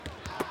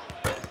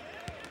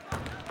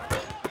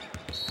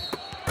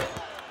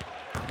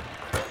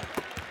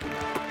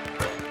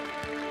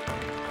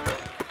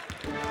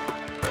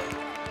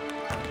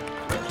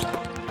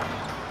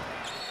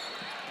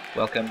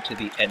Welcome to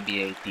the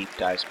NBA Deep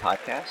Dives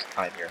podcast.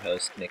 I'm your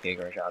host, Nick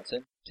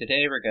Agar-Johnson.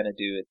 Today we're going to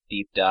do a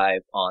deep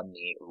dive on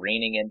the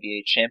reigning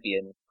NBA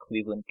champion,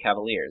 Cleveland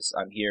Cavaliers.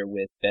 I'm here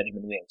with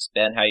Benjamin Winks.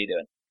 Ben, how you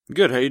doing?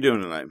 Good. How you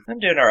doing tonight? I'm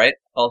doing all right,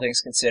 all things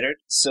considered.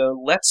 So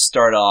let's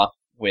start off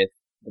with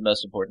the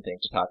most important thing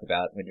to talk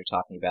about when you're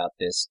talking about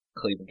this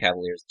Cleveland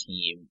Cavaliers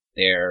team.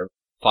 Their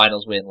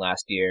finals win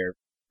last year,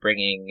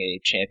 bringing a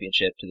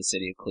championship to the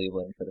city of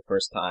Cleveland for the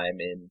first time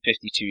in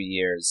 52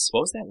 years. What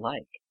was that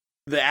like?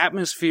 The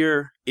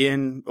atmosphere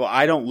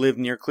I don't live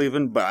near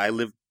Cleveland, but I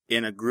live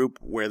in a group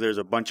where there's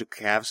a bunch of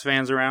Cavs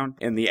fans around,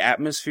 and the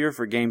atmosphere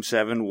for Game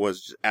 7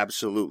 was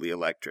absolutely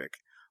electric.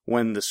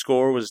 When the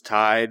score was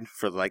tied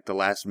for the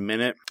last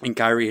minute and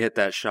Kyrie hit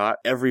that shot,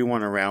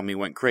 everyone around me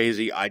went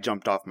crazy. I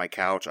jumped off my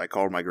couch. I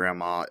called my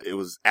grandma. It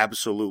was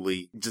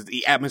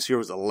the atmosphere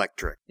was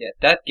electric. Yeah,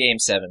 that Game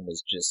 7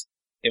 was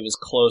it was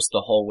close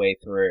the whole way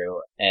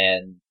through,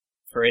 and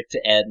for it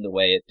to end the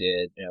way it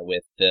did,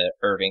 with the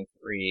Irving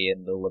 3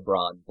 and the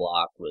LeBron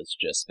block was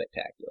just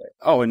spectacular.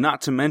 Oh, and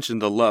not to mention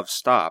the Love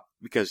stop,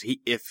 because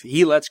if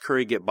he lets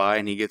Curry get by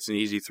and he gets an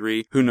easy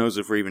 3, who knows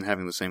if we're even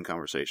having the same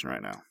conversation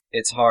right now.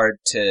 It's hard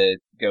to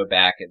go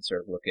back and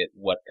sort of look at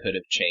what could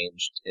have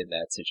changed in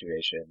that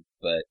situation,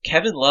 but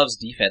Kevin Love's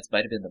defense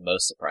might have been the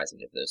most surprising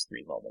of those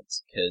 3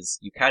 moments, because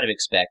you kind of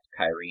expect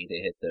Kyrie to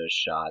hit those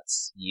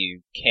shots.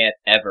 You can't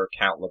ever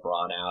count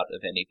LeBron out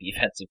of any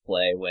defensive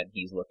play when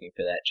he's looking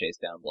for that chase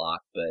down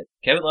block, but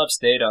Kevin Love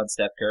stayed on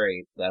Steph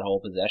Curry that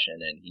whole possession,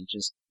 and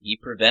he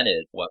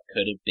prevented what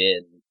could have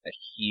been a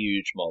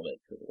huge moment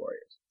for the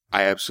Warriors.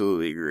 I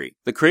absolutely agree.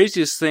 The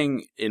craziest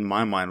thing in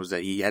my mind was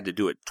that he had to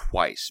do it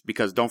twice,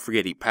 because don't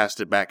forget he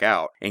passed it back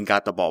out and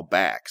got the ball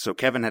back. So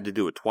Kevin had to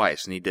do it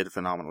twice, and he did a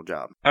phenomenal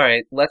job. All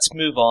right, let's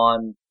move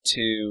on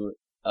to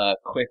a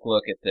quick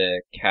look at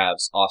the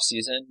Cavs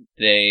offseason.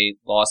 They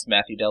lost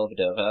Matthew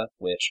Dellavedova,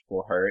 which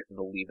will hurt.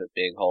 It'll leave a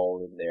big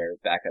hole in their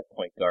backup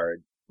point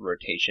guard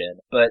rotation,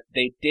 but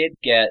they did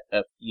get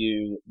a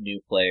few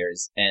new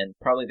players, and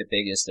probably the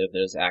biggest of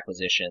those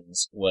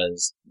acquisitions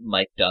was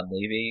Mike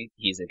Dunleavy.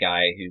 He's a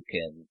guy who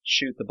can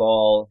shoot the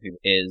ball, who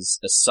is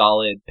a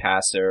solid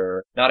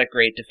passer, not a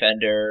great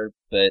defender,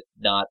 but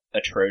not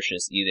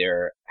atrocious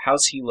either.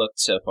 How's he looked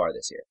so far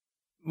this year?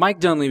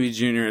 Mike Dunleavy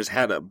Jr. has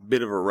had a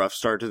bit of a rough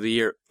start to the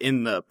year.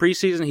 In the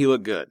preseason, he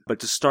looked good. But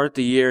to start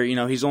the year,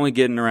 he's only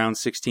getting around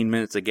 16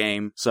 minutes a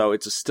game. So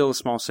it's still a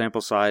small sample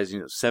size.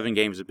 7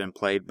 games have been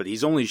played, but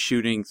he's only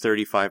shooting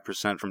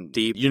 35% from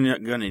deep. You're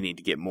not going to need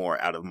to get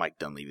more out of Mike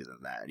Dunleavy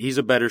than that. He's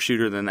a better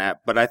shooter than that,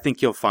 but I think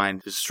he'll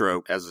find his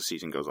stroke as the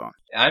season goes on.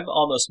 I'm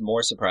almost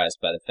more surprised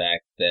by the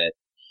fact that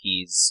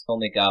he's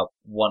only got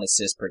 1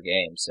 assist per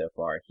game so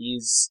far.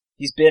 He's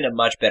been a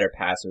much better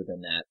passer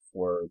than that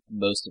for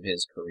most of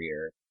his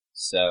career.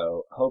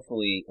 So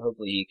hopefully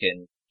he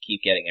can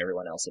keep getting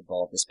everyone else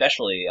involved,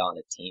 especially on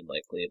a team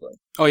like Cleveland.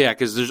 Oh yeah,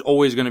 because there's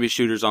always going to be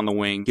shooters on the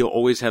wing. He'll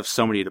always have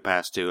somebody to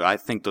pass to. I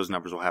think those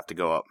numbers will have to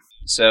go up.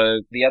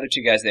 So the other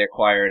 2 guys they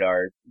acquired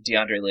are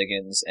DeAndre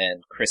Liggins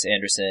and Chris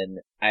Anderson.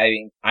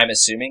 I'm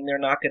assuming they're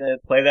not going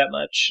to play that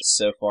much.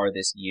 So far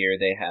this year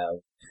they have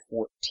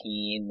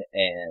 14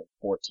 and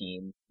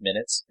 14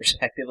 minutes,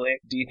 respectively.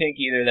 Do you think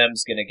either of them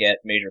is going to get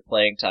major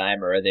playing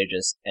time, or are they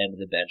just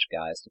end-of-the-bench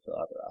guys to fill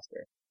out the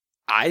roster?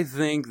 I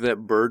think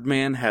that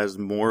Birdman has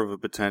more of a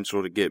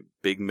potential to get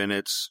big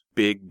minutes,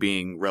 big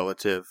being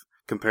relative,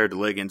 compared to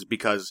Liggins,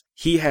 because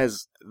he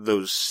has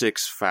those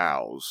 6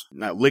 fouls.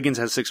 Now, Liggins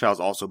has 6 fouls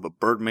also, but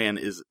Birdman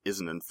is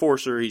an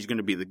enforcer. He's going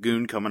to be the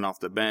goon coming off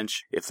the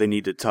bench. If they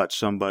need to touch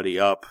somebody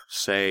up,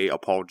 say a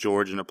Paul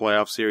George in a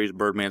playoff series,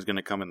 Birdman's going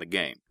to come in the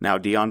game. Now,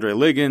 DeAndre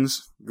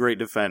Liggins, great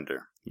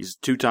defender. He's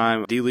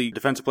 2-time D-League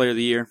Defensive Player of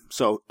the Year,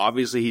 so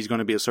obviously he's going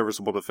to be a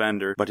serviceable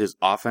defender, but his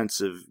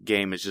offensive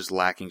game is just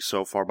lacking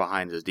so far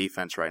behind his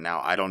defense right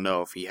now. I don't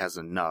know if he has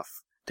enough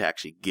to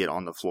actually get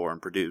on the floor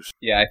and produce.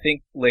 Yeah, I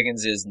think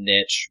Liggins'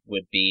 niche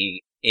would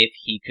be if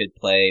he could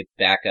play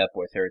backup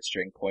or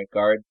third-string point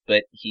guard,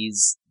 but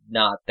he's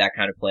not that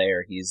kind of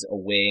player. He's a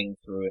wing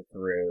through and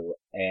through,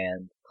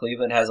 and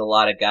Cleveland has a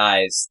lot of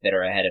guys that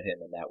are ahead of him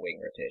in that wing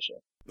rotation.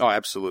 Oh,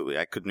 absolutely.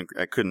 I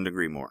couldn't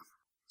agree more.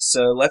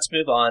 So let's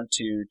move on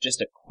to just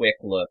a quick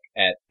look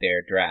at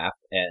their draft.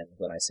 And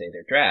when I say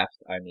their draft,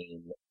 I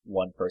mean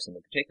one person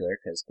in particular,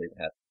 because Cleveland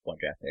had 1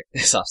 draft pick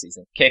this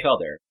offseason. Kay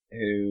Felder,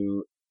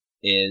 who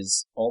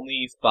is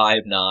only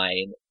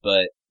 5'9",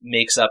 but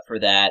makes up for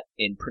that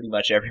in pretty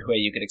much every way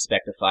you could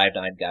expect a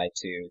 5'9" guy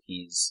to.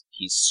 He's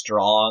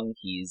strong.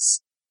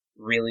 He's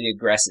really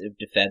aggressive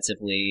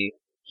defensively.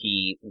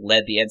 He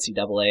led the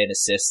NCAA in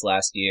assists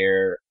last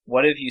year.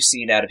 What have you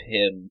seen out of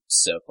him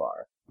so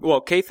far? Well,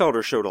 Kay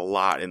Felder showed a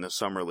lot in the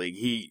summer league.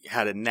 He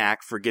had a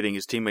knack for getting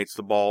his teammates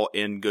the ball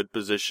in good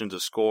position to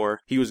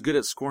score. He was good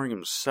at scoring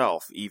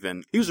himself,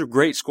 even. He was a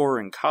great scorer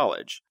in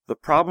college. The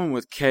problem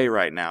with K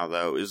right now,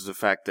 though, is the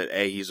fact that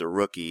A, he's a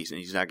rookie and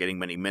he's not getting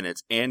many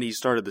minutes, and he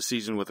started the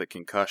season with a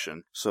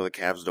concussion, so the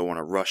Cavs don't want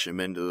to rush him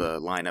into the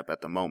lineup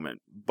at the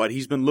moment. But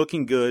he's been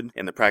looking good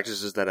in the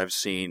practices that I've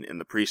seen. In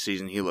the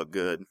preseason, he looked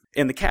good.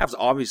 And the Cavs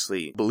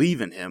obviously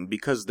believe in him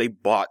because they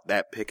bought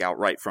that pick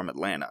outright from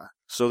Atlanta.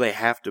 So they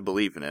have to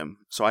believe in him.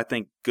 So I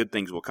think good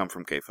things will come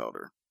from K.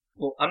 Felder.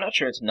 Well, I'm not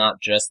sure it's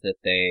not just that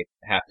they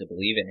have to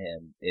believe in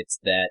him, it's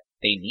that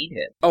they need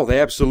him. Oh,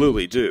 they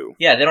absolutely do.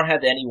 Yeah, they don't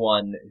have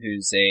anyone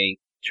who's a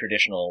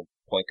traditional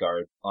point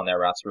guard on their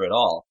roster at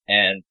all,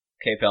 and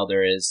K.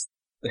 Felder is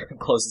the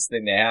closest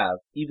thing they have.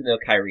 Even though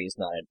Kyrie is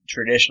not a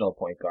traditional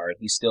point guard,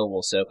 he still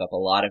will soak up a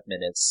lot of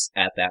minutes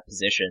at that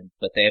position,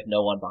 but they have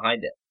no one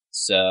behind him.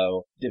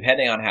 So,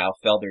 depending on how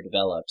Felder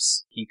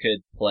develops, he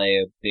could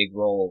play a big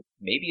role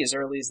maybe as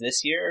early as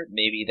this year.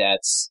 Maybe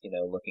that's,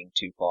 looking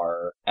too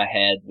far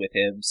ahead with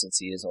him since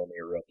he is only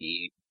a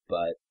rookie.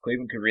 But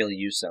Cleveland could really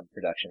use some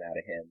production out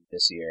of him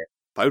this year.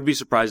 I would be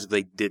surprised if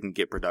they didn't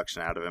get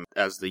production out of him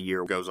as the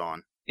year goes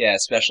on. Yeah,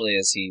 especially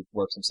as he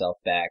works himself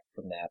back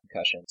from that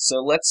concussion.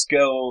 So let's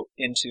go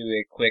into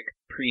a quick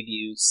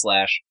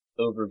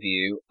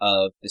preview/overview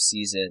of the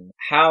season.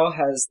 How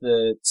has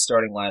the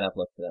starting lineup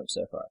looked for them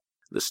so far?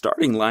 The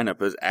starting lineup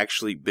has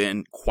actually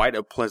been quite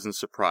a pleasant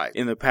surprise.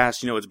 In the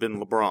past, it's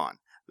been LeBron,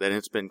 then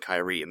it's been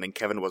Kyrie, and then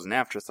Kevin was an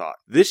afterthought.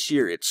 This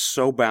year, it's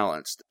so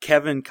balanced.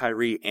 Kevin,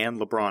 Kyrie, and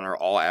LeBron are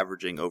all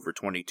averaging over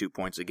 22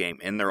 points a game,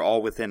 and they're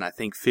all within, I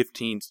think,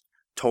 15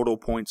 total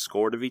points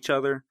scored of each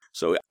other.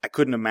 So I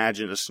couldn't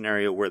imagine a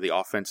scenario where the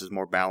offense is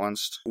more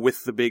balanced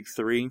with the big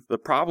three. The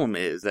problem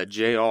is that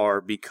JR,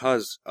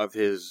 because of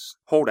his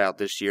holdout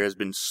this year, has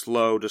been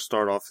slow to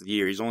start off the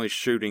year. He's only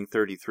shooting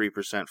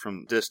 33%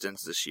 from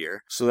distance this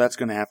year. So that's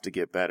going to have to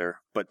get better.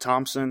 But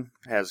Thompson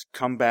has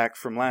come back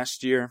from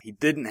last year. He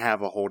didn't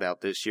have a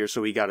holdout this year,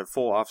 so he got a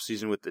full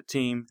offseason with the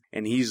team,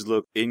 and he's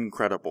looked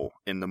incredible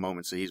in the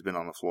moments that he's been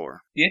on the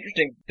floor. The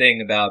interesting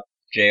thing about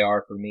JR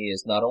for me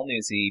is not only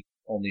is he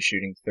only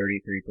shooting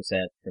 33%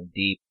 from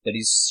deep, but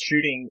he's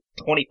shooting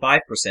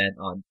 25%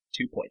 on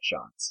 2-point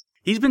shots.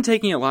 He's been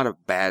taking a lot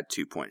of bad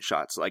 2-point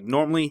shots. Like,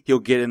 normally he'll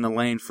get in the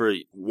lane for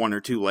 1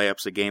 or 2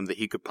 layups a game that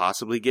he could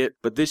possibly get.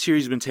 But this year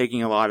he's been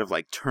taking a lot of,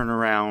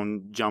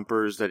 turnaround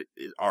jumpers that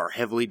are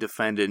heavily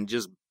defended and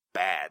just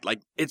bad.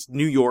 Like, it's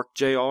New York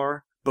JR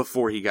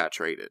before he got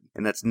traded.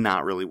 And that's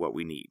not really what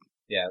we need.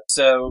 Yeah,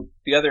 so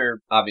the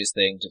other obvious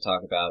thing to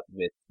talk about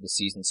with the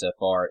season so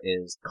far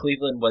is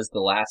Cleveland was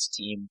the last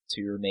team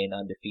to remain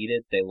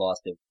undefeated. They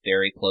lost a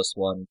very close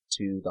one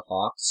to the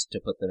Hawks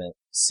to put them at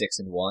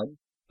 6-1.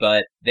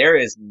 But there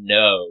is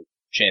no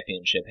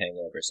championship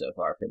hangover so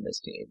far from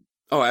this team.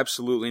 Oh,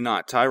 absolutely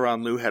not.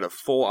 Tyronn Lue had a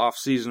full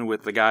offseason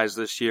with the guys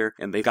this year,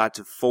 and they got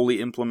to fully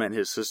implement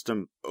his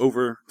system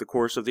over the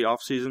course of the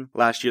offseason.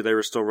 Last year, they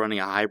were still running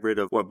a hybrid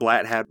of what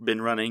Blatt had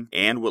been running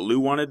and what Lue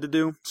wanted to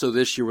do. So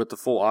this year, with the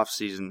full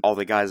offseason, all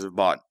the guys have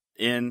bought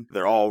in.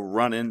 They're all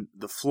running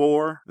the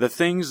floor. The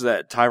things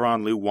that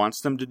Tyronn Lue wants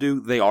them to do,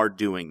 they are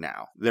doing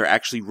now. They're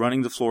actually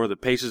running the floor. The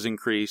pace has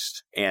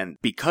increased. And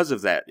because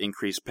of that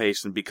increased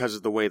pace and because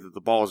of the way that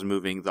the ball is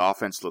moving, the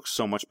offense looks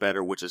so much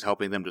better, which is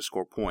helping them to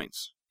score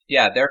points.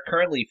 Yeah, they're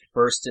currently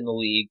first in the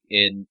league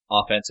in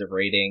offensive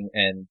rating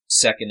and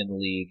second in the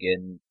league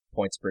in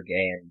points per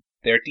game.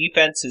 Their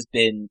defense has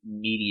been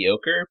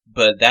mediocre,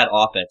 but that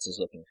offense is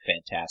looking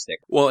fantastic.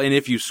 Well, and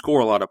if you score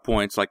a lot of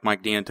points, like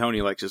Mike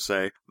D'Antoni likes to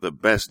say, the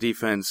best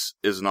defense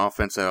is an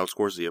offense that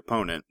outscores the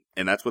opponent.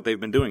 And that's what they've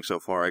been doing so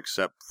far,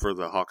 except for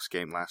the Hawks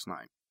game last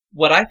night.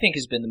 What I think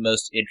has been the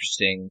most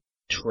interesting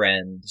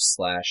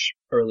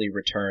trend/early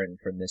return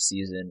from this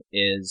season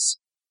is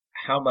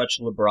how much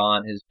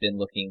LeBron has been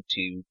looking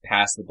to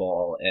pass the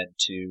ball and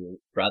to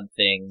run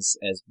things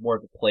as more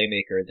of a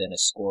playmaker than a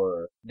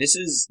scorer. This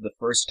is the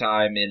first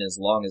time in as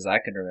long as I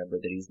can remember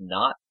that he's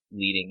not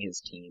leading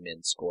his team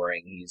in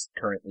scoring. He's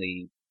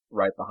currently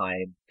right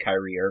behind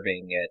Kyrie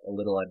Irving at a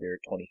little under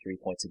 23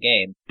 points a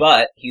game,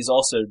 but he's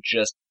also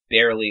just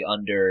barely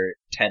under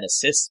 10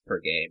 assists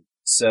per game.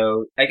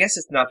 So I guess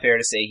it's not fair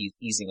to say he's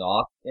easing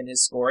off in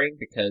his scoring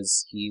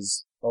because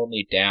he's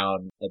only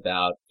down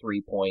about 3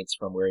 points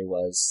from where he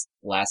was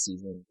last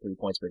season, 3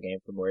 points per game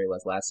from where he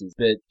was last season.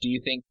 But do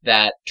you think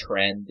that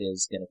trend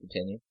is going to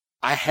continue?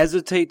 I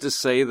hesitate to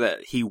say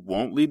that he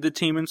won't lead the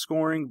team in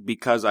scoring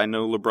because I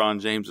know LeBron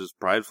James is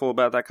prideful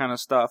about that kind of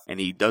stuff and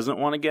he doesn't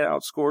want to get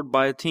outscored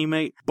by a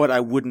teammate, but I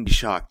wouldn't be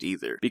shocked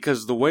either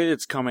because the way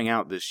it's coming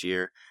out this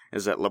year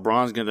is that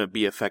LeBron's going to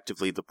be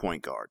effectively the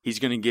point guard. He's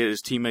going to get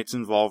his teammates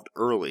involved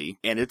early,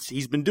 and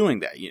he's been doing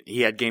that.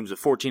 He had games of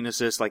 14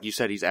 assists. Like you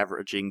said, he's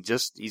averaging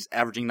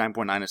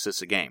 9.9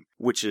 assists a game,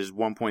 which is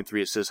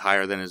 1.3 assists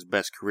higher than his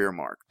best career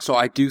mark. So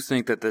I do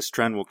think that this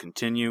trend will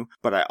continue,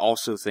 but I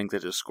also think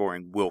that his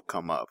scoring will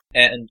come up.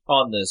 And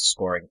on the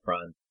scoring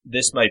front,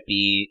 this might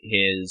be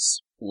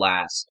his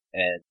last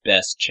and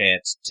best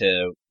chance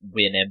to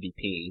win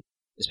MVP.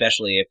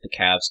 Especially if the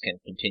Cavs can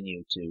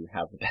continue to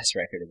have the best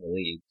record in the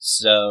league.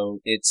 So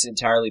it's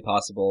entirely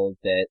possible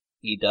that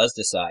he does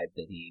decide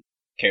that he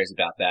cares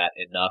about that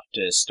enough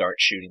to start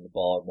shooting the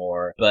ball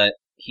more. But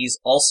he's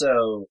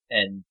also,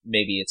 and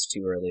maybe it's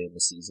too early in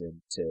the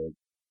season to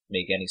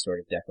make any sort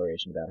of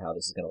declaration about how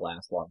this is going to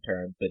last long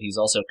term, but he's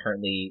also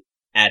currently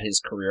at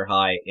his career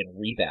high in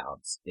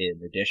rebounds in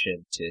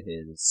addition to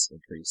his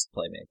increased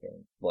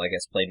playmaking. Well, I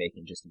guess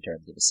playmaking just in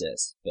terms of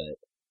assists, but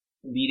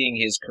leading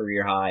his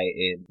career high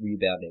in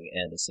rebounding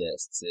and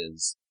assists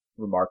is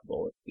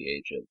remarkable at the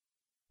age of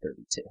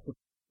 32.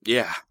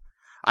 Yeah.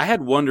 I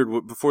had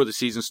wondered before the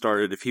season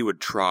started if he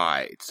would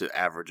try to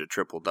average a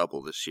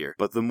triple-double this year.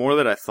 But the more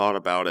that I thought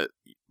about it,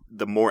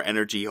 the more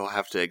energy he'll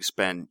have to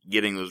expend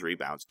getting those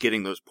rebounds,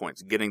 getting those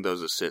points, getting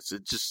those assists.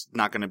 It's just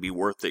not going to be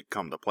worth it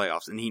come the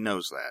playoffs, and he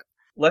knows that.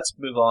 Let's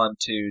move on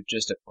to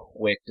just a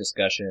quick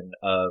discussion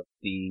of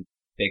the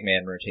big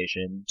man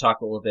rotation.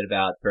 Talk a little bit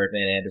about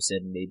Birdman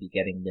Anderson maybe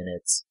getting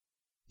minutes.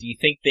 Do you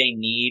think they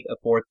need a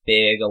fourth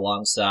big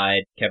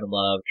alongside Kevin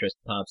Love,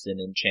 Tristan Thompson,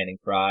 and Channing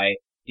Frye?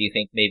 Do you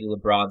think maybe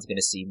LeBron's going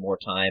to see more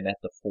time at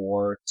the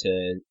 4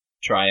 to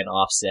try and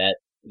offset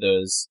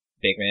those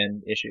big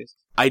man issues?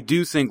 I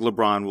do think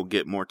LeBron will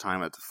get more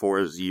time at the 4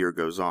 as the year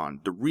goes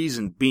on. The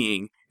reason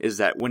being is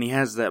that when he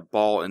has that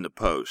ball in the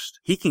post,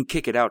 he can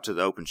kick it out to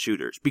the open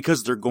shooters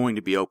because they're going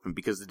to be open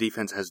because the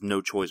defense has no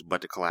choice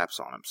but to collapse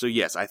on him. So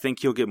yes, I think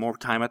he'll get more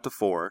time at the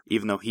 4,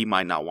 even though he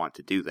might not want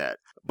to do that.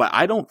 But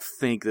I don't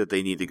think that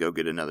they need to go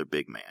get another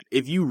big man.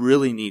 If you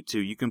really need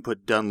to, you can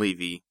put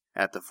Dunleavy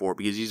at the 4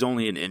 because he's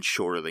only an inch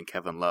shorter than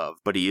Kevin Love,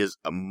 but he is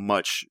a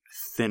much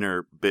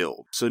thinner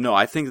build. So no,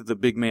 I think that the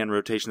big man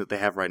rotation that they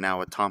have right now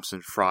with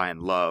Thompson, Frye,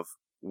 and Love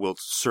will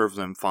serve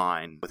them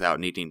fine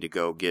without needing to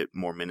go get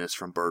more minutes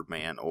from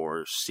Birdman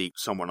or seek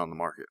someone on the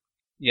market.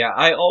 Yeah,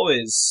 I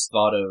always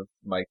thought of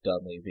Mike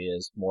Dunleavy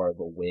as more of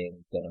a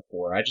wing than a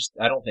 4.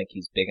 I don't think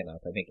he's big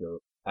enough. I think you're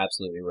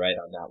absolutely right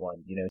on that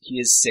one. You know, he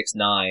is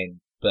 6'9",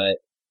 but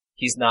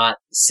he's not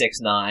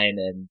 6'9"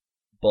 and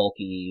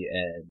bulky,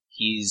 and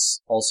he's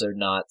also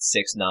not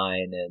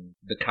 6'9" and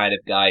the kind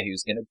of guy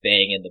who's going to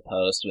bang in the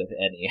post with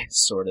any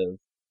sort of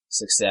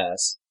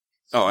success.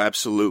 Oh,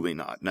 absolutely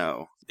not,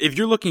 no. If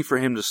you're looking for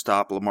him to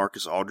stop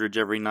LaMarcus Aldridge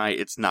every night,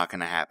 it's not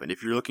going to happen.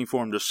 If you're looking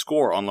for him to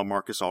score on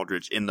LaMarcus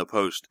Aldridge in the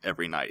post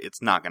every night,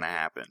 it's not going to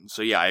happen.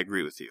 So yeah, I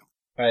agree with you.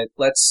 All right,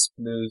 let's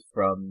move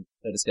from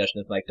a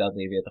discussion of Mike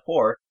Dunleavy at the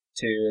 4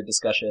 to a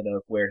discussion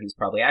of where he's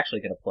probably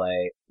actually going to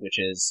play, which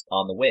is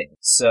on the wing.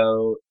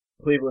 So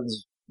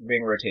Cleveland's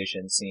wing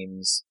rotation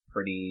seems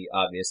pretty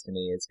obvious to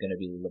me. It's going to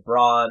be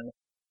LeBron,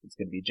 it's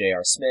going to be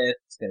J.R. Smith,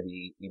 it's going to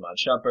be Iman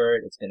Shumpert,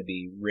 it's going to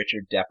be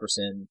Richard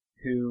Jefferson,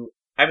 who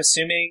I'm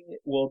assuming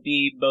will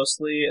be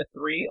mostly a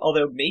 3,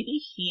 although maybe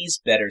he's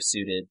better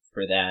suited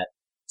for that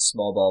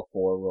small ball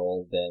 4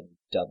 role than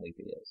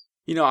Dunleavy is.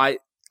 You know, I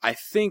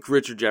think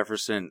Richard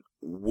Jefferson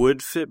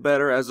would fit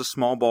better as a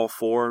small ball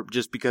 4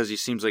 just because he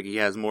seems like he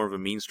has more of a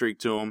mean streak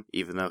to him,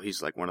 even though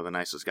he's like one of the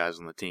nicest guys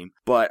on the team.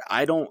 But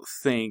I don't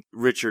think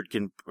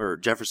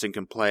Jefferson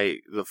can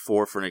play the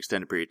 4 for an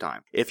extended period of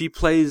time. If he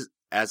plays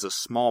as a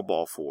small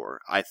ball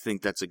 4, I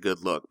think that's a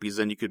good look because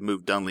then you could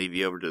move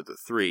Dunleavy over to the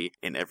 3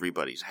 and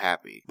everybody's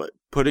happy. But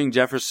putting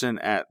Jefferson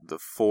at the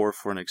 4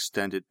 for an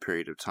extended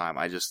period of time,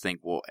 I just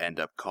think will end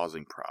up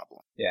causing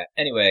problems. Yeah,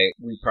 anyway,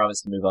 we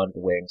promised to move on to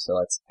the wings, so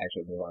let's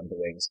actually move on to the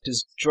wings.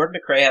 Does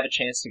Jordan McRae have a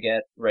chance to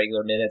get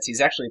regular minutes?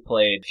 He's actually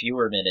played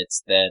fewer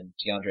minutes than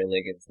DeAndre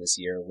Liggins this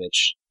year,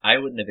 which I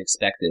wouldn't have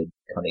expected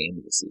coming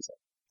into the season.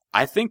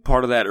 I think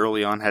part of that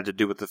early on had to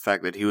do with the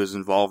fact that he was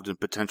involved in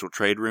potential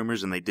trade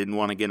rumors and they didn't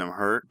want to get him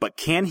hurt. But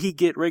can he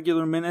get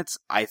regular minutes?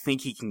 I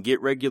think he can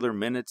get regular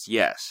minutes,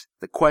 yes.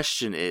 The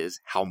question is,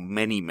 how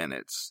many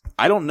minutes?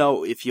 I don't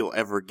know if he'll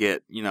ever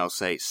get,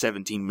 say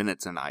 17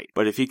 minutes a night.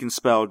 But if he can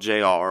spell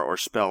JR or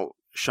spell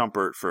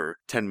Shumpert for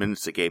 10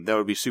 minutes a game, that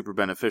would be super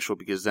beneficial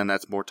because then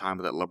that's more time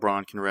that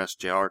LeBron can rest,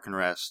 JR can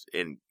rest,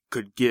 and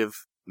could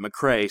give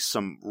McRae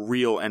some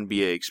real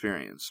NBA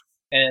experience.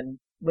 And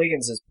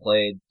Liggins has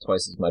played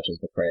twice as much as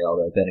McRae,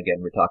 although then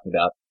again, we're talking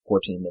about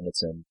 14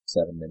 minutes and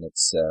 7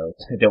 minutes, so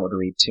I don't want to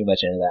read too much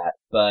into that.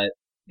 But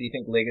do you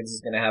think Liggins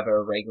is going to have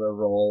a regular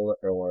role,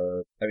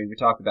 or, we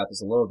talked about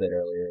this a little bit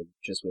earlier,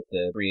 just with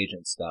the free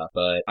agent stuff,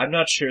 but I'm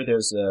not sure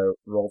there's a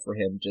role for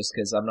him just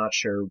because I'm not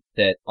sure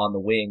that on the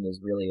wing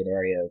is really an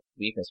area of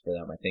weakness for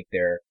them. I think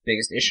their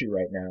biggest issue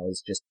right now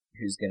is just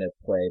who's going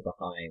to play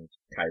behind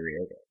Kyrie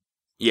Irving.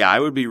 Yeah,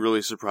 I would be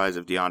really surprised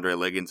if DeAndre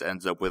Liggins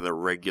ends up with a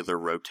regular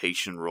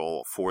rotation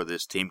role for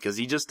this team because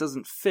he just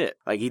doesn't fit.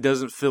 Like, he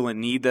doesn't fill a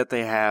need that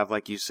they have,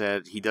 like you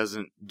said. He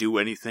doesn't do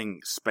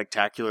anything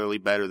spectacularly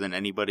better than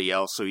anybody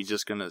else, so he's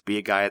just going to be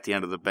a guy at the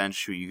end of the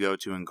bench who you go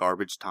to in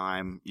garbage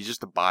time. He's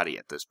just a body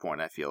at this point,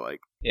 I feel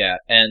like. Yeah,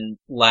 and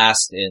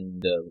last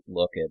in the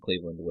look at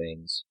Cleveland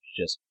wings,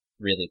 just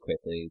really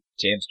quickly,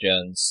 James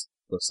Jones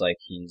looks like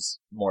he's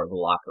more of a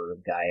locker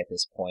room guy at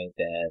this point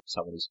than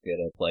someone who's going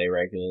to play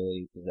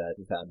regularly. Does that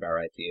sound about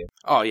right to you?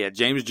 Oh, yeah.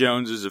 James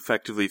Jones is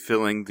effectively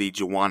filling the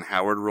Juwan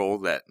Howard role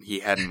that he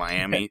had in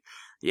Miami.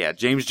 Yeah,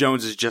 James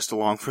Jones is just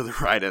along for the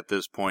ride at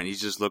this point.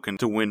 He's just looking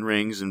to win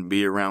rings and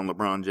be around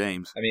LeBron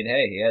James. I mean,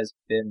 hey, he has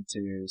been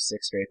to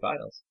 6 straight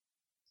finals.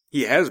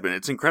 He has been.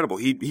 It's incredible.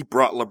 He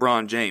brought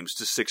LeBron James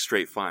to 6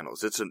 straight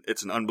finals. It's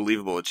an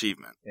unbelievable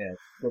achievement. Yeah,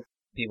 well,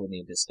 people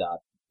need to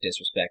stop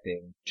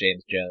disrespecting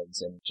James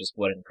Jones and just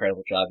what an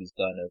incredible job he's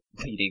done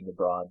of leading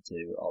LeBron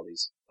to all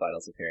these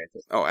finals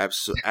appearances. Oh,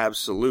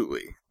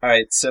 absolutely. All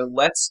right, so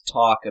let's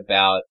talk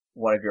about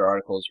one of your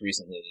articles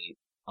recently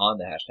on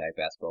the Hashtag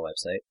Basketball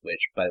website, which,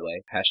 by the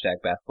way,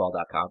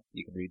 hashtagbasketball.com.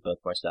 You can read both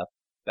of our stuff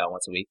about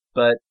once a week.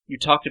 But you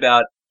talked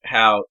about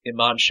how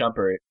Iman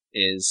Shumpert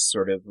is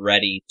sort of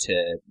ready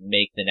to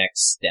make the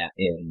next step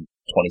in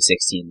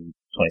 2016,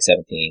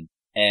 2017.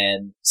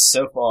 And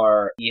so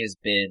far, he has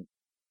been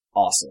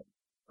awesome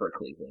for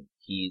Cleveland.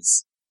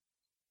 He's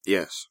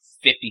Yes.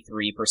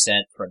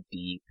 53% from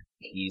deep.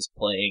 He's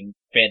playing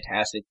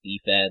fantastic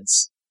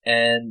defense.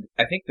 And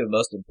I think the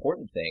most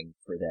important thing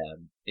for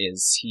them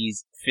is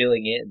he's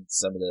filling in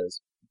some of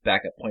those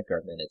backup point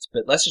guard minutes.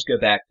 But let's just go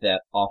back to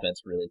that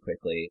offense really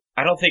quickly.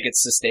 I don't think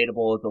it's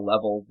sustainable at the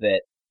level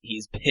that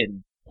he's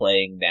been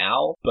playing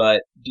now,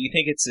 but do you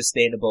think it's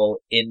sustainable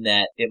in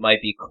that it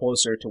might be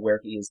closer to where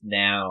he is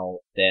now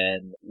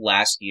than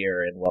last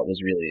year and what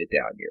was really a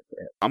down year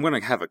for him? I'm going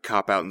to have a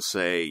cop out and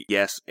say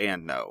yes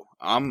and no.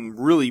 I'm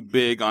really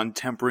big on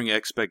tempering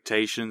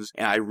expectations,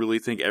 and I really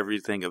think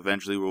everything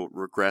eventually will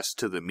regress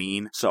to the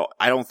mean. So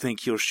I don't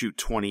think he'll shoot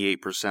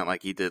 28%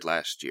 like he did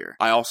last year.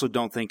 I also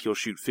don't think he'll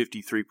shoot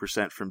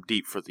 53% from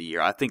deep for the year.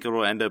 I think it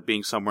will end up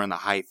being somewhere in the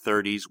high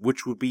 30s,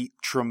 which would be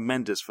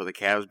tremendous for the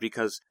Cavs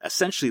because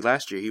essentially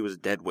last year he was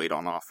dead weight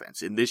on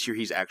offense, and this year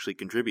he's actually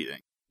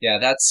contributing. Yeah,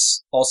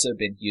 that's also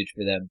been huge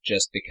for them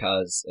just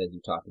because, as you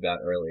talked about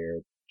earlier,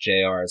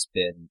 JR's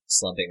been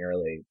slumping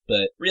early,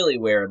 but really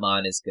where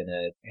Iman is going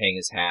to hang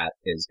his hat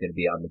is going to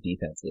be on the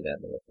defensive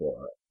end of the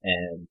floor.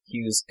 And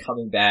he was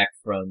coming back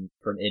from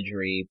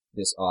injury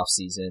this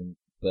offseason,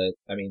 but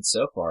I mean,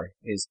 so far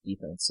his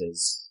defense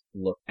has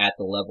looked at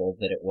the level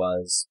that it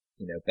was,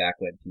 back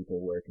when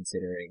people were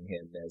considering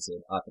him as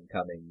an up and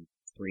coming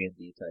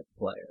 3-and-D type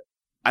player.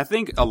 I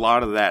think a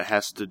lot of that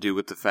has to do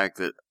with the fact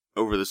that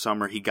over the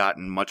summer, he got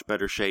in much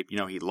better shape.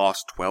 He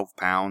lost 12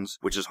 pounds,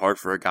 which is hard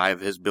for a guy of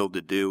his build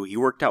to do. He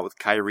worked out with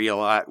Kyrie a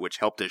lot, which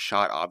helped his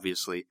shot,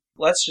 obviously.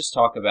 Let's just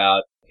talk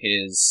about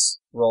his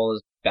role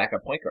as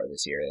backup point guard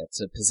this year. That's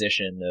a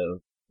position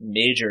of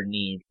major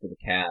need for the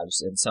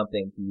Cavs and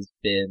something he's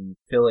been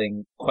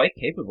filling quite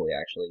capably,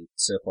 actually,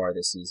 so far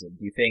this season.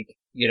 Do you think,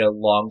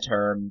 long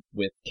term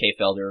with Kay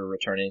Felder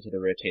returning to the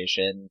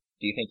rotation,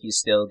 do you think he's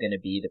still going to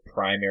be the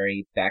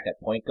primary backup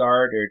point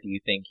guard, or do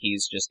you think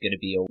he's just going to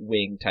be a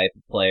wing type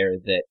of player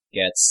that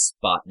gets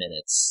spot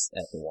minutes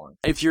at the one?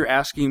 If you're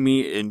asking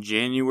me in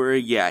January,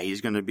 yeah,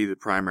 he's going to be the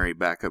primary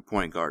backup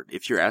point guard.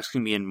 If you're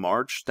asking me in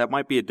March, that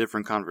might be a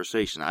different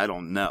conversation. I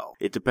don't know.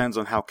 It depends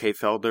on how Kay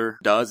Felder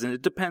does, and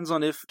it depends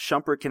on if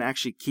Shumpert can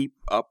actually keep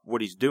up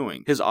what he's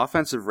doing. His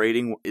offensive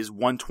rating is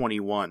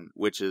 121,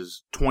 which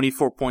is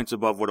 24 points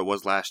above what it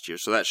was last year.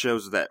 So that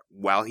shows that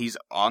while he's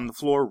on the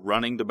floor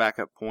running the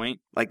backup point,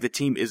 the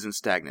team isn't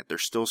stagnant. They're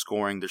still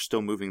scoring. They're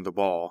still moving the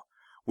ball,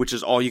 which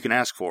is all you can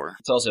ask for.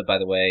 It's also, by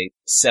the way,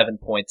 7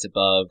 points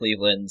above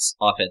Cleveland's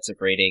offensive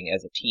rating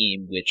as a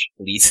team, which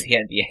leads the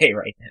NBA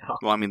right now.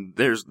 Well, I mean,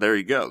 there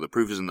you go. The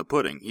proof is in the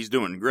pudding. He's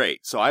doing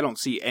great. So I don't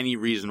see any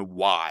reason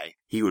why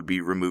he would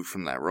be removed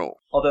from that role.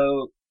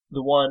 Although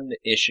the one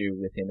issue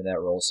with him in that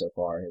role so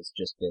far has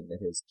just been that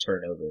his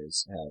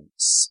turnovers have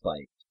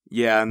spiked.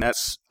 Yeah, and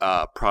that's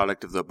a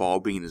product of the ball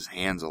being in his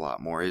hands a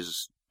lot more.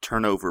 His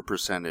turnover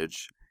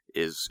percentage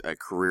is a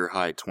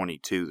career-high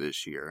 22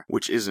 this year,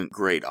 which isn't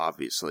great,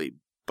 obviously.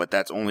 But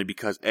that's only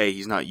because, A,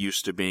 he's not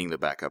used to being the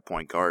backup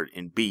point guard,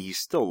 and B, he's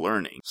still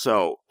learning.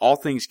 So, all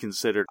things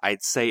considered,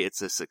 I'd say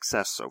it's a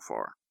success so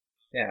far.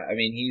 Yeah, I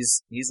mean,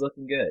 he's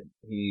looking good.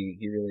 He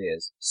really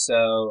is.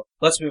 So,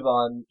 let's move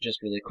on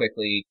just really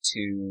quickly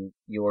to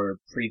your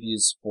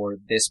previews for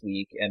this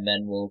week, and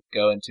then we'll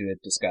go into a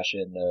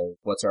discussion of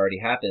what's already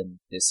happened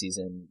this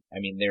season. I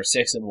mean, they're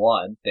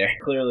 6-1. They're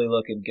clearly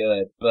looking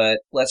good, but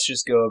let's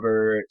just go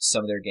over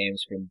some of their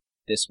games from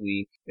this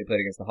week. They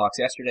played against the Hawks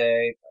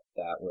yesterday.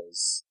 That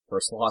was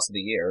first loss of the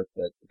year,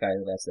 but the fact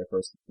that that's their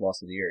first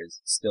loss of the year is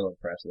still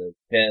impressive.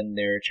 Then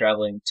they're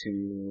traveling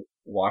to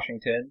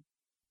Washington.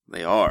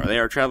 They are. They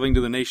are traveling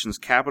to the nation's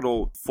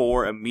capital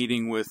for a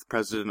meeting with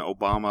President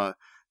Obama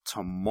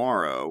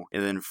tomorrow.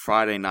 And then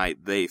Friday night,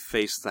 they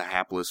face the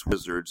hapless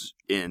Wizards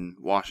in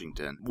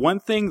Washington. One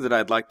thing that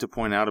I'd like to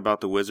point out about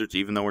the Wizards,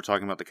 even though we're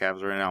talking about the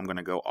Cavs right now, I'm going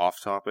to go off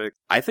topic.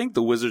 I think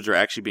the Wizards are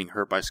actually being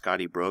hurt by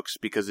Scotty Brooks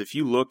because if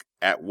you look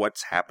at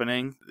what's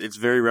happening, it's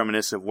very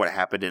reminiscent of what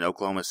happened in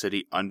Oklahoma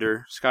City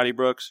under Scotty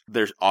Brooks.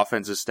 Their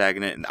offense is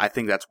stagnant, and I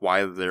think that's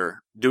why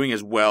they're doing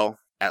as well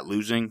at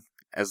losing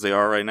as they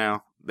are right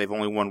now. They've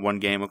only won one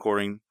game,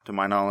 according to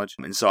my knowledge.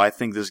 And so I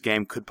think this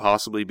game could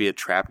possibly be a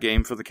trap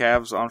game for the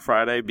Cavs on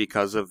Friday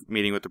because of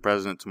meeting with the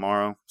president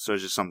tomorrow. So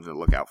it's just something to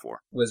look out for.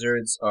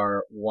 Wizards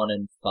are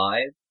 1-5.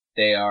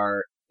 They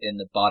are in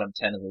the bottom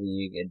 10 of the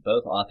league in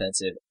both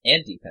offensive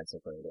and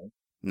defensive rating.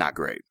 Not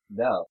great.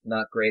 No,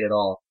 not great at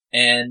all.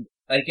 And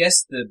I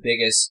guess the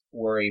biggest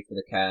worry for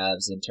the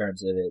Cavs in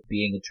terms of it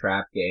being a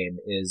trap game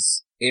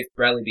is if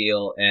Bradley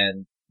Beal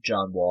and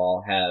John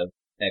Wall have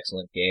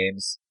excellent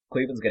games,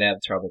 Cleveland's going to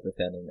have trouble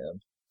defending them.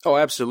 Oh,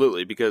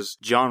 absolutely, because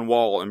John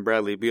Wall and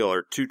Bradley Beal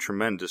are two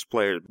tremendous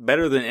players,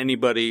 better than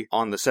anybody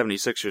on the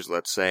 76ers,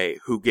 let's say,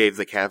 who gave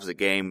the Cavs a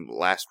game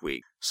last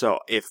week. So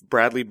if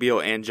Bradley Beal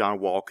and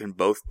John Wall can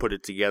both put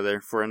it together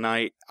for a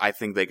night, I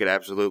think they could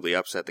absolutely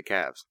upset the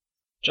Cavs.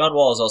 John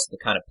Wall is also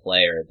the kind of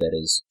player that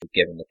has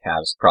given the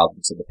Cavs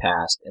problems in the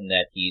past, in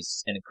that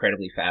he's an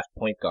incredibly fast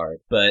point guard.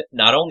 But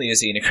not only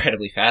is he an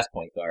incredibly fast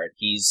point guard,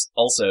 he's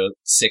also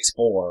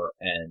 6'4"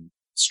 and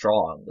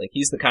strong. Like,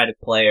 he's the kind of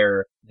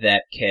player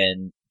that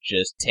can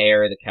just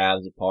tear the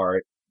Cavs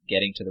apart,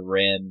 getting to the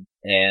rim,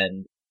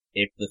 and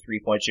if the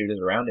three-point shooters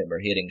around him are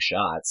hitting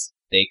shots,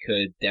 they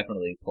could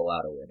definitely pull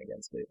out a win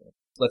against Cleveland.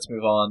 Let's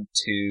move on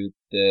to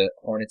the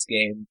Hornets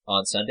game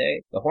on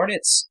Sunday. The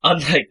Hornets,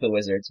 unlike the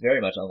Wizards,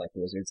 very much unlike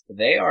the Wizards,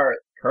 they are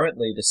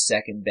currently the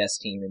second best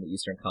team in the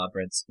Eastern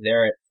Conference.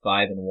 They're at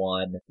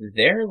 5-1.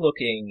 They're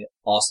looking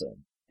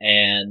awesome.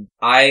 And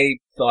I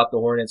thought the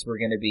Hornets were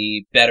going to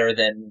be better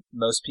than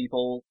most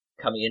people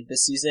coming into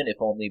this season, if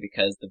only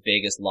because the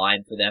Vegas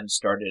line for them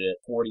started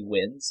at 40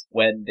 wins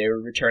when they were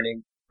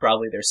returning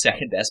probably their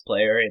second best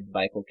player in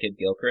Michael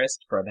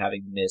Kidd-Gilchrist from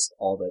having missed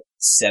all but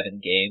 7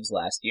 games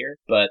last year.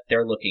 But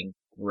they're looking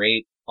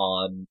great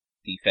on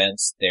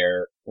defense.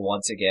 They're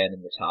once again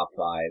in the top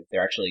 5.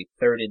 They're actually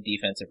 3rd in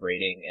defensive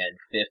rating and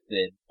 5th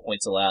in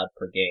points allowed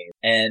per game.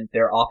 And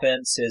their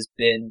offense has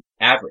been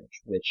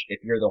average, which if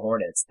you're the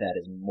Hornets, that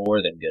is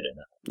more than good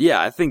enough.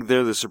 Yeah, I think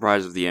they're the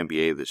surprise of the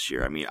NBA this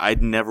year. I mean, I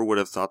never would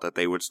have thought that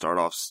they would start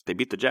off. They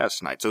beat the Jazz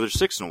tonight, so they're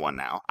 6-1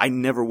 now. I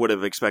never would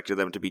have expected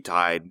them to be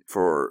tied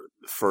for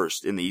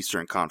first in the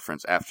Eastern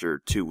Conference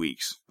after 2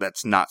 weeks.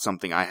 That's not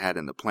something I had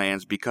in the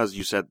plans because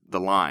you said the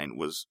line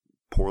was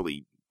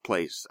poorly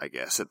placed, I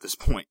guess, at this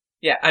point.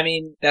 Yeah, I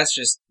mean, that's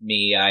just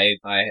me. I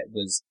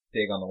was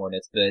big on the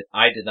Hornets, but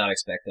I did not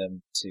expect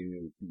them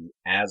to be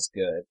as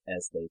good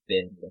as they've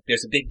been.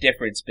 There's a big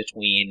difference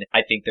between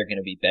I think they're going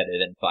to be better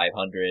than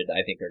 500,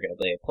 I think they're going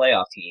to play a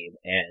playoff team,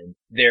 and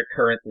they're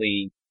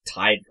currently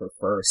tied for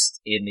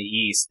first in the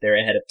East. They're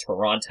ahead of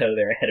Toronto,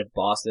 they're ahead of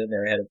Boston,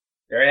 they're ahead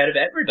of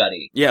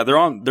everybody. Yeah, they're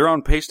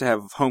on pace to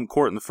have home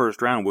court in the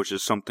first round, which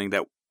is something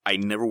that I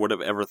never would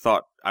have ever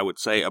thought I would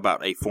say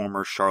about a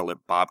former Charlotte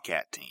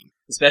Bobcat team.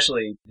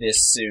 Especially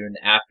this soon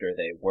after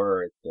they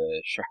were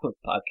the Charlotte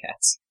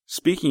Bobcats.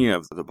 Speaking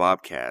of the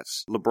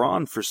Bobcats,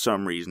 LeBron, for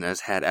some reason,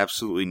 has had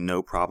absolutely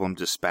no problem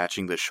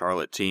dispatching the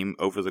Charlotte team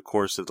over the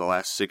course of the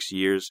last 6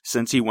 years.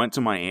 Since he went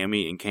to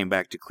Miami and came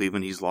back to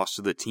Cleveland, he's lost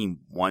to the team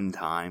 1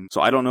 time.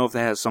 So I don't know if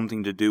that has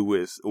something to do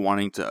with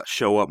wanting to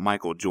show up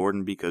Michael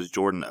Jordan because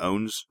Jordan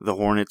owns the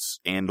Hornets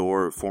and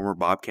or former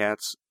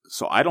Bobcats.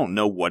 So I don't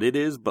know what it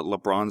is, but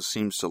LeBron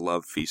seems to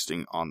love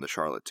feasting on the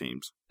Charlotte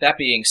teams. That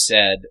being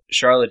said,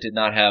 Charlotte did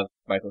not have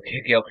Michael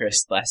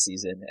Kidd-Gilchrist last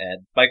season,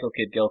 and Michael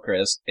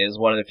Kidd-Gilchrist is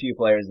one of the few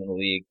players in the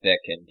league that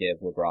can give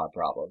LeBron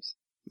problems.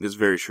 It's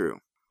very true.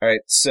 All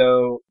right,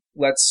 so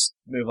let's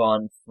move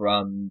on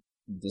from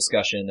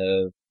discussion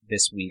of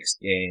this week's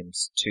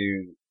games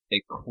to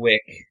a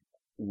quick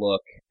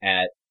look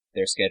at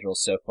their schedule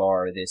so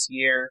far this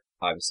year.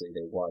 Obviously,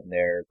 they won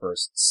their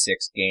first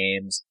 6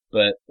 games,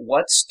 but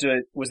was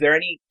there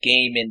any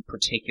game in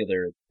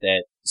particular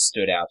that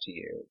stood out to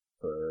you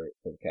for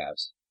the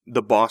Cavs?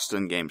 The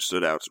Boston game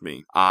stood out to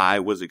me. I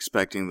was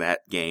expecting that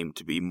game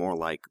to be more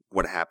like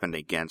what happened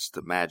against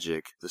the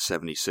Magic, the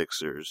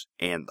 76ers,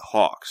 and the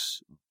Hawks.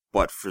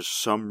 But for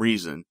some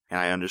reason, and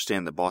I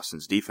understand that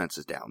Boston's defense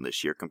is down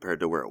this year compared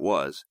to where it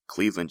was,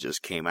 Cleveland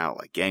just came out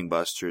like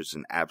gangbusters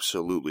and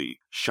absolutely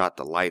shot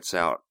the lights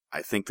out.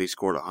 I think they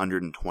scored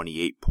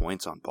 128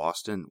 points on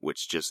Boston,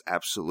 which just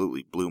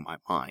absolutely blew my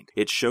mind.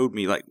 It showed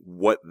me like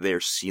what their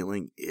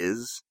ceiling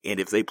is, and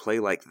if they play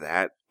like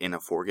that in a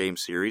 4-game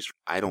series,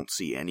 I don't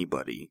see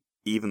anybody,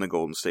 even the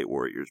Golden State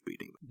Warriors,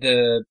 beating them.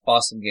 The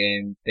Boston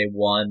game, they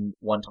won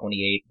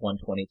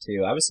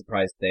 128-122. I was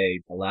surprised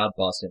they allowed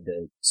Boston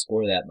to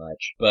score that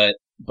much, but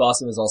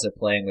Boston was also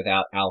playing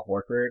without Al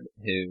Horford,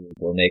 who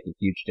will make a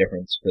huge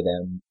difference for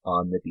them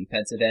on the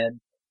defensive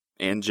end.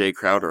 And Jay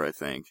Crowder, I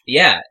think.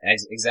 Yeah,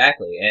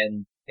 exactly.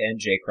 And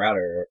Jay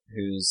Crowder,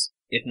 who's,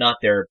 if not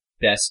their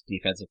best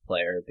defensive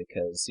player,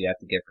 because you have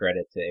to give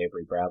credit to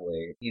Avery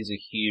Bradley, he's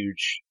a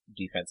huge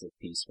defensive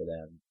piece for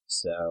them.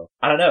 So,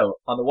 I don't know.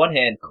 On the one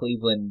hand,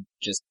 Cleveland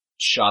just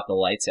shot the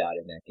lights out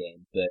in that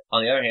game, but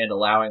on the other hand,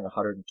 allowing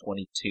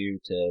 122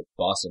 to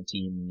Boston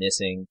team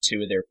missing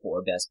 2 of their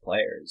 4 best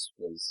players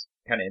was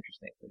kind of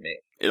interesting for me.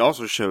 It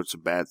also showed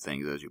some bad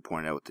things, as you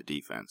pointed out, with the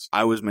defense.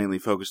 I was mainly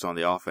focused on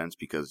the offense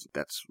because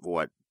that's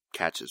what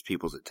catches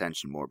people's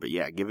attention more. But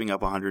yeah, giving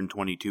up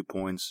 122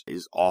 points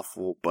is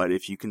awful. But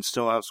if you can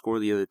still outscore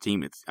the other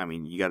team,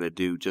 you got to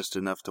do just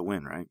enough to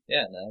win, right?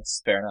 Yeah, no,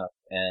 that's fair enough.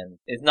 And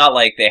it's not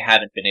like they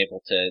haven't been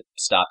able to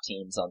stop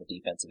teams on the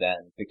defensive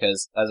end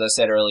because, as I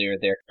said earlier,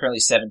 they're currently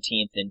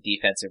 17th in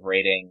defensive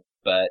rating.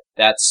 But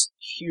that's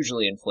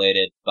hugely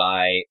inflated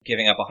by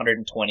giving up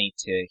 120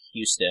 to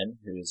Houston,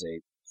 who's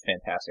a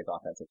fantastic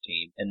offensive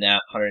team, and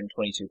that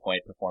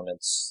 122-point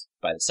performance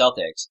by the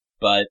Celtics.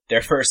 but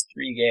their first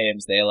 3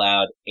 games, they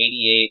allowed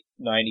 88,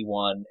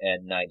 91,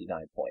 and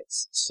 99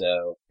 points.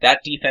 So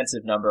that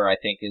defensive number, I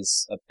think,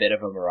 is a bit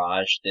of a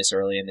mirage this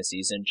early in the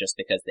season, just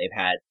because they've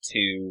had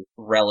 2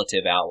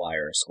 relative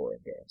outlier scoring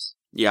games.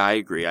 Yeah, I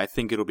agree. I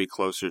think it'll be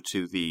closer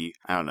to the,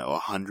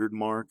 100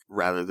 mark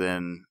rather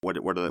than what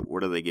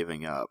are they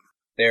giving up?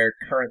 They're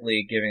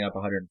currently giving up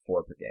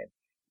 104 per game.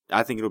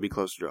 I think it'll be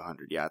closer to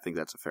 100. Yeah, I think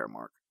that's a fair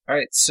mark. All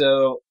right,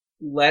 so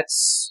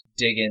let's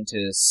dig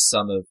into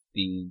some of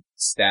the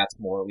stats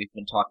more. We've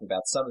been talking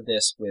about some of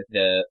this with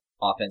the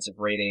offensive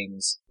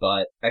ratings,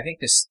 but I think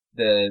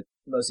the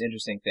most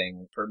interesting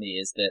thing for me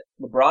is that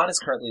LeBron is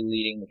currently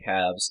leading the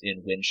Cavs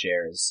in win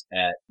shares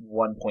at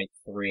 1.3.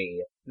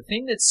 The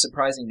thing that's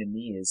surprising to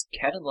me is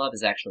Kevin Love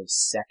is actually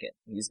second.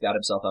 He's got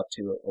himself up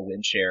to a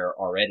win share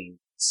already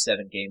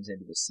 7 games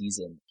into the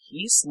season.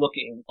 He's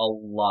looking a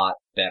lot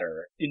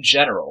better in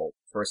general,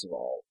 first of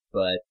all,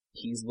 but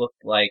he's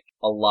looked like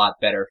a lot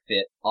better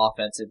fit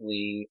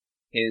offensively.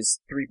 His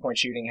three-point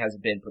shooting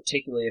hasn't been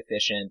particularly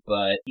efficient,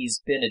 but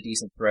he's been a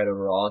decent threat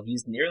overall.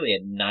 He's nearly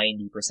at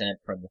 90%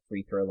 from the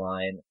free throw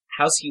line.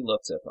 How's he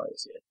looked so far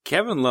this year?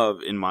 Kevin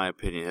Love, in my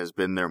opinion, has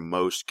been their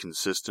most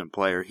consistent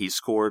player. He's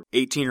scored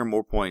 18 or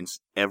more points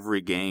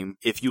every game.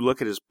 If you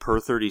look at his per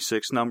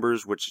 36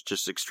 numbers, which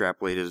just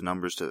extrapolate his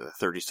numbers to the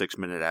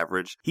 36-minute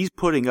average, he's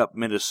putting up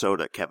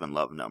Minnesota Kevin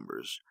Love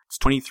numbers. It's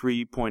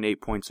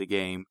 23.8 points a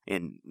game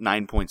and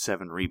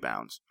 9.7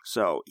 rebounds.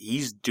 So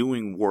he's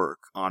doing work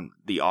on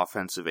the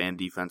offensive and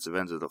defensive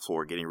ends of the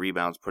floor, getting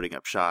rebounds, putting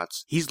up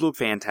shots. He's looked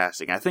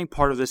fantastic. I think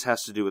part of this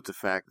has to do with the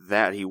fact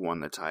that he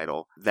won the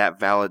title. That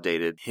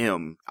validated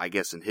him, I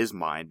guess, in his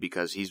mind,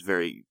 because he's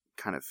very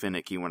kind of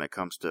finicky when it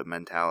comes to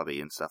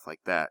mentality and stuff like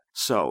that.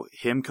 So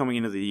him coming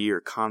into the year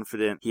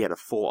confident, he had a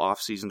full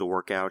offseason to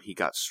work out, he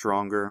got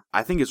stronger.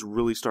 I think it's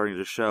really starting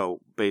to show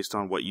based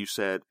on what you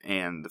said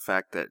and the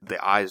fact that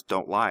the eyes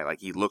don't lie.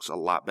 Like, he looks a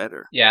lot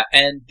better. Yeah,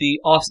 and the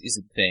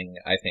offseason thing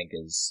I think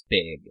is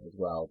big as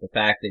well. The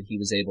fact that he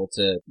was able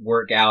to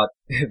work out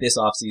this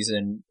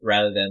offseason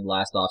rather than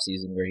last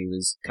offseason where he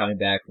was coming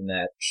back from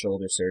that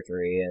shoulder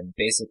surgery and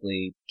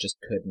basically just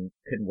couldn't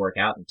work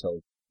out until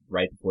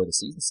right before the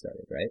season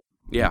started, right?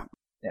 Yeah.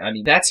 I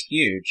mean, that's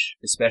huge,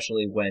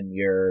 especially when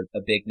you're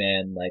a big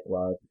man like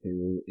Love,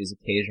 who is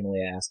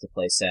occasionally asked to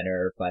play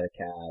center by the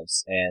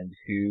Cavs and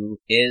who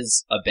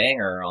is a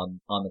banger on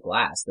the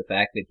glass. The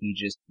fact that he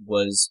just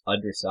was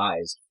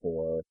undersized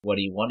for what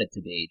he wanted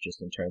to be,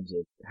 just in terms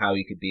of how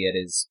he could be at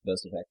his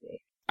most effective.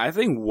 I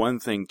think one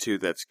thing, too,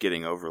 that's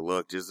getting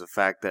overlooked is the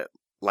fact that,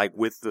 like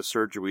with the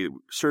surgery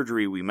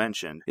we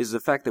mentioned, is the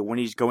fact that when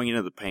he's going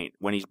into the paint,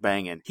 when he's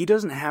banging, he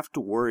doesn't have to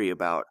worry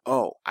about,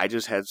 oh, I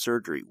just had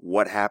surgery.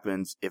 What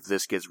happens if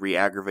this gets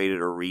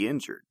re-aggravated or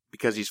re-injured?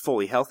 Because he's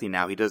fully healthy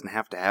now, he doesn't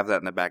have to have that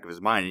in the back of his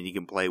mind, and he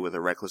can play with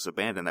a reckless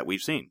abandon that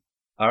we've seen.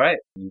 All right.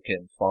 You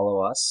can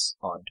follow us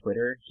on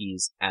Twitter.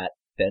 He's at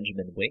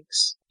Benjamin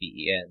Winks,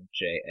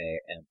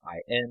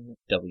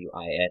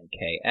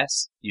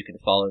 BenjaminWinks. You can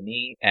follow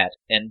me at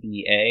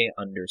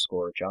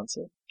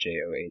NBA_Johnson,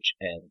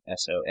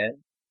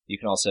 JOHNSON. You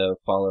can also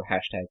follow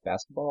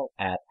 #basketball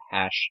at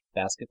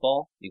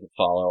 #basketball. You can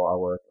follow our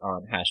work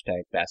on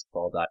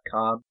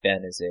 #basketball.com.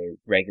 Ben is a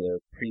regular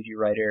preview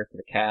writer for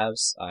the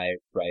Cavs. I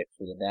write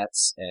for the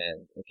Nets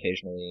and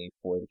occasionally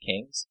for the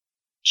Kings.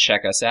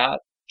 Check us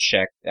out.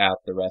 Check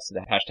out the rest of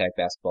the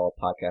 #basketball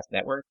podcast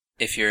network.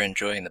 If you're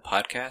enjoying the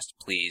podcast,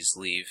 please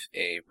leave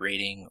a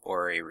rating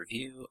or a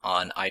review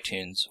on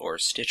iTunes or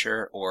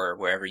Stitcher or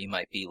wherever you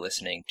might be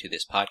listening to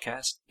this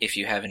podcast. If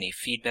you have any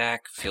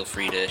feedback, feel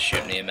free to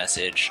shoot me a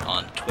message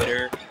on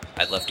Twitter.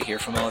 I'd love to hear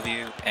from all of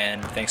you,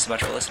 and thanks so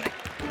much for listening.